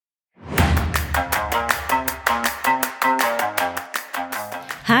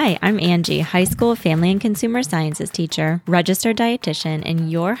Hi, I'm Angie, high school family and consumer sciences teacher, registered dietitian,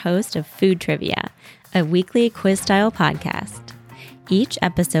 and your host of Food Trivia, a weekly quiz-style podcast. Each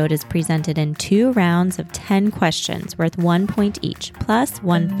episode is presented in 2 rounds of 10 questions worth 1 point each, plus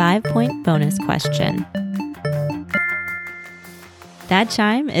one 5-point bonus question. That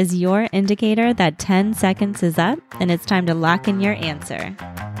chime is your indicator that 10 seconds is up and it's time to lock in your answer.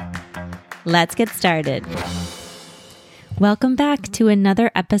 Let's get started. Welcome back to another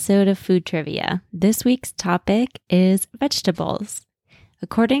episode of Food Trivia. This week's topic is vegetables.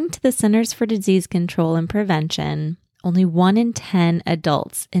 According to the Centers for Disease Control and Prevention, only 1 in 10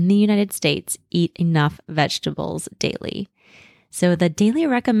 adults in the United States eat enough vegetables daily. So the daily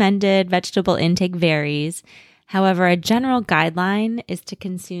recommended vegetable intake varies. However, a general guideline is to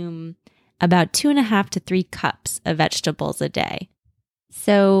consume about 2.5 to 3 cups of vegetables a day.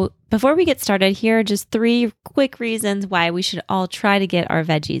 So before we get started, here are just 3 quick reasons why we should all try to get our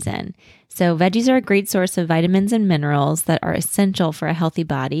veggies in. So veggies are a great source of vitamins and minerals that are essential for a healthy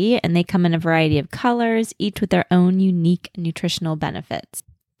body, and they come in a variety of colors, each with their own unique nutritional benefits.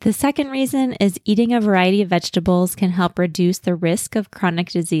 The second reason is eating a variety of vegetables can help reduce the risk of chronic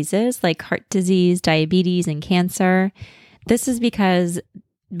diseases like heart disease, diabetes, and cancer. This is because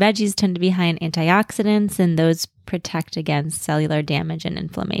veggies tend to be high in antioxidants, and those protect against cellular damage and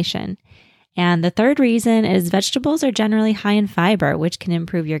inflammation. And the third reason is vegetables are generally high in fiber, which can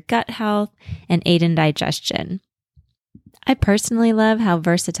improve your gut health and aid in digestion. I personally love how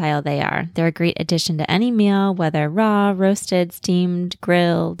versatile they are. They're a great addition to any meal, whether raw, roasted, steamed,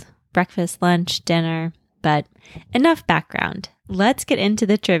 grilled, breakfast, lunch, dinner. But enough background. Let's get into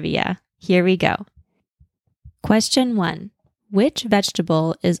the trivia. Here we go. Question 1. Which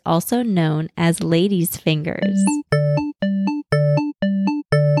vegetable is also known as lady's fingers?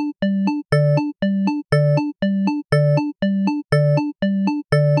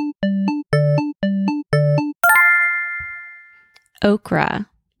 Okra.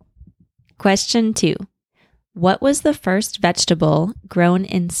 Question 2. What was the first vegetable grown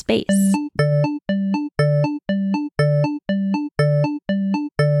in space?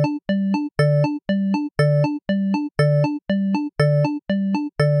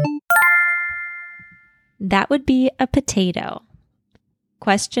 That would be a potato.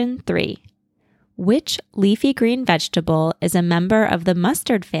 Question 3. Which leafy green vegetable is a member of the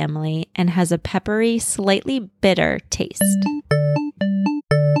mustard family and has a peppery, slightly bitter taste?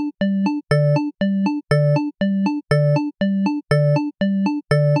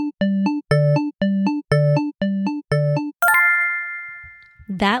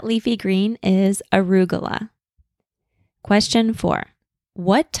 That leafy green is arugula. Question 4.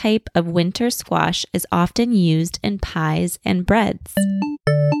 What type of winter squash is often used in pies and breads?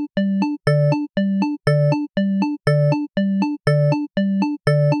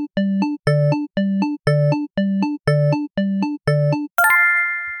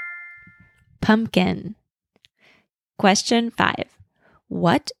 Pumpkin. Question 5.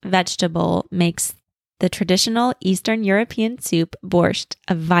 What vegetable makes the traditional Eastern European soup borscht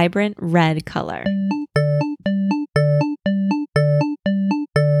a vibrant red color?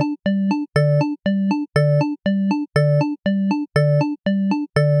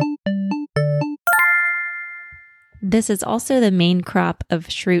 This is also the main crop of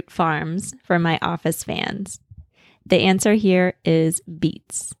Schrute Farms for my office fans. The answer here is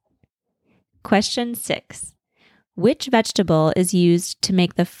beets. Question 6. Which vegetable is used to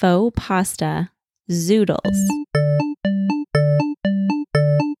make the faux pasta zoodles?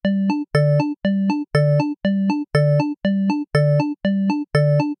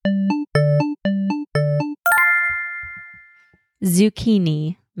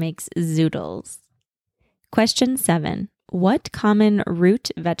 Zucchini makes zoodles. Question 7. What common root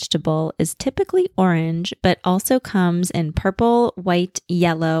vegetable is typically orange but also comes in purple, white,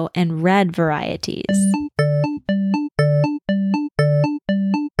 yellow, and red varieties?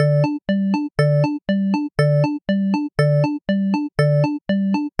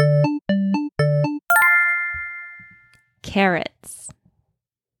 Carrots.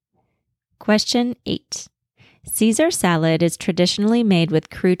 Question 8. Caesar salad is traditionally made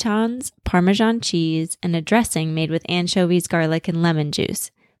with croutons, Parmesan cheese, and a dressing made with anchovies, garlic, and lemon juice,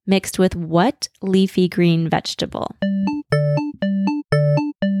 mixed with what leafy green vegetable?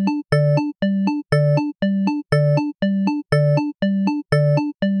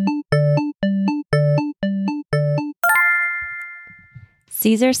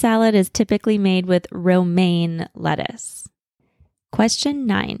 Caesar salad is typically made with romaine lettuce. Question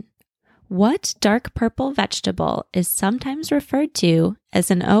 9. What dark purple vegetable is sometimes referred to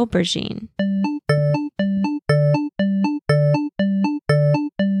as an aubergine?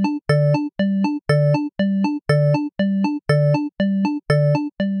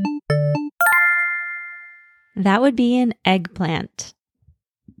 That would be an eggplant.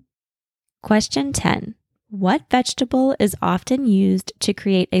 Question 10. What vegetable is often used to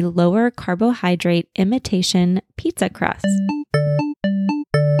create a lower carbohydrate imitation pizza crust?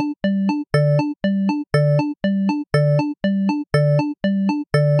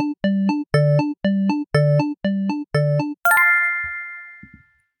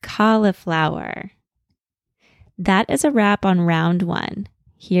 Cauliflower. That is a wrap on round 1.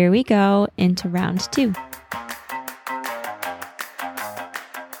 Here we go into round 2.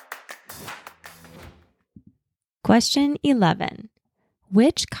 Question 11.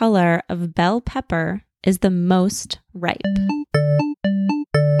 Which color of bell pepper is the most ripe?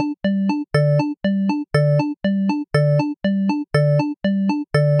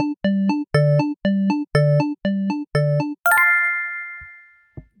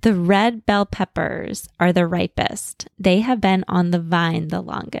 The red bell peppers are the ripest. They have been on the vine the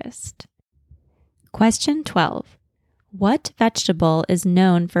longest. Question 12. What vegetable is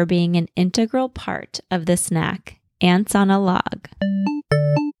known for being an integral part of the snack Ants on a Log?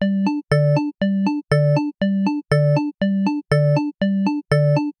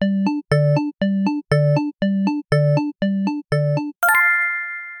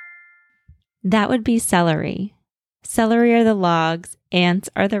 That would be celery. Celery are the logs, ants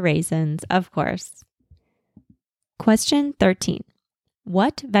are the raisins, of course. Question 13.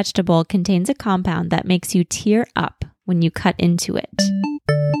 What vegetable contains a compound that makes you tear up when you cut into it?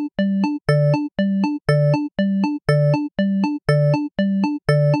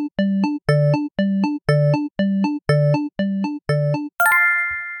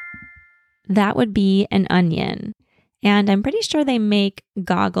 That would be an onion. And I'm pretty sure they make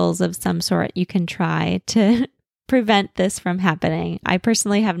goggles of some sort you can try to prevent this from happening. I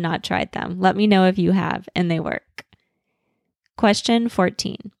personally have not tried them. Let me know if you have and they work. Question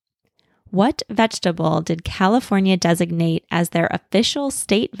 14. What vegetable did California designate as their official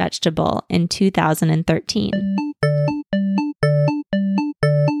state vegetable in 2013?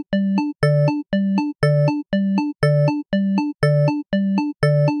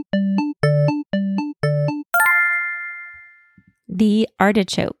 The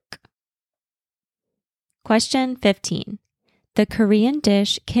artichoke. Question 15. The Korean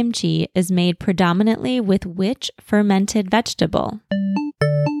dish kimchi is made predominantly with which fermented vegetable?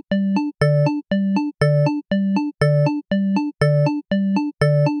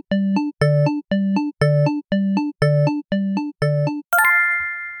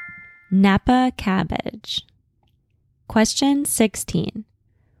 Napa cabbage. Question 16.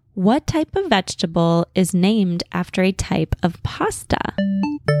 What type of vegetable is named after a type of pasta?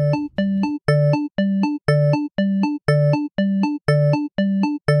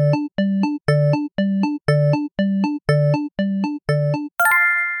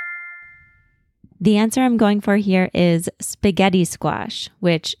 The answer I'm going for here is spaghetti squash,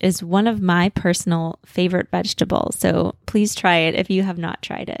 which is one of my personal favorite vegetables. So please try it if you have not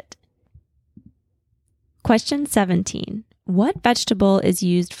tried it. Question 17. What vegetable is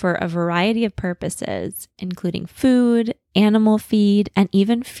used for a variety of purposes, including food, animal feed, and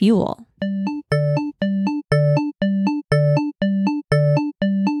even fuel?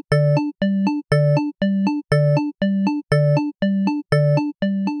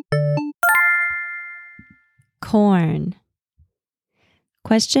 Corn.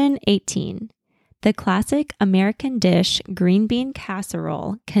 Question 18. The classic American dish green bean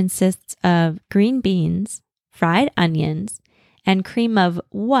casserole consists of green beans, fried onions, and cream of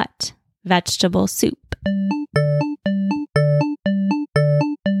what vegetable soup?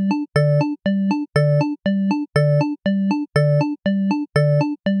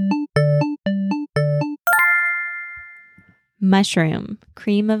 Mushroom,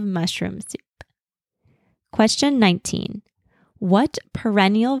 cream of mushroom soup. Question 19. What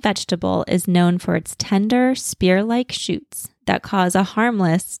perennial vegetable is known for its tender, spear-like shoots that cause a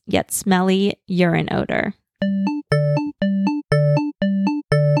harmless yet smelly urine odor?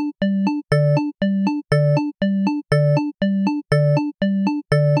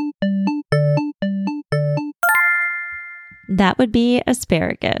 That would be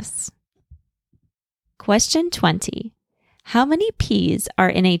asparagus. Question 20. How many peas are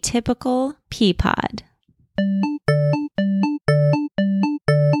in a typical pea pod?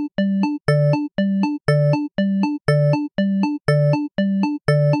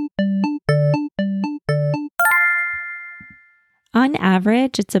 On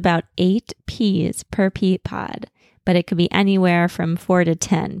average, it's about 8 peas per pea pod, but it could be anywhere from 4 to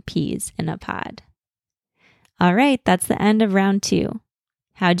 10 peas in a pod. All right, that's the end of round 2.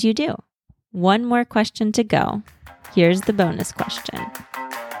 How'd you do? One more question to go. Here's the bonus question.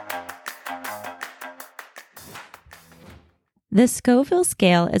 The Scoville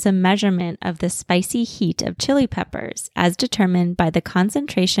scale is a measurement of the spicy heat of chili peppers as determined by the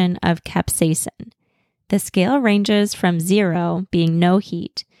concentration of capsaicin. The scale ranges from 0, being no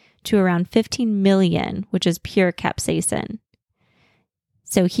heat, to around 15 million, which is pure capsaicin.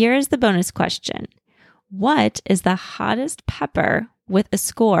 So here is the bonus question. What is the hottest pepper with a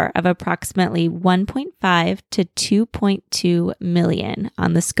score of approximately 1.5 to 2.2 million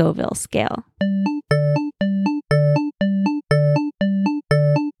on the Scoville scale?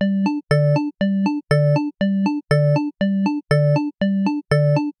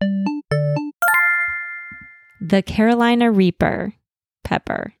 The Carolina Reaper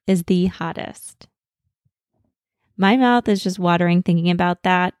pepper is the hottest. My mouth is just watering thinking about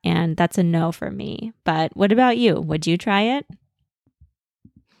that, and that's a no for me. But what about you? Would you try it?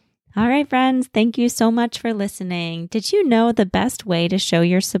 All right, friends, thank you so much for listening. Did you know the best way to show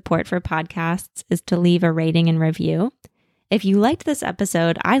your support for podcasts is to leave a rating and review? If you liked this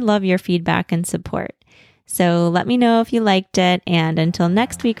episode, I love your feedback and support. So let me know if you liked it, and until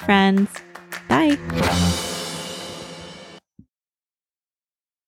next week, friends, bye.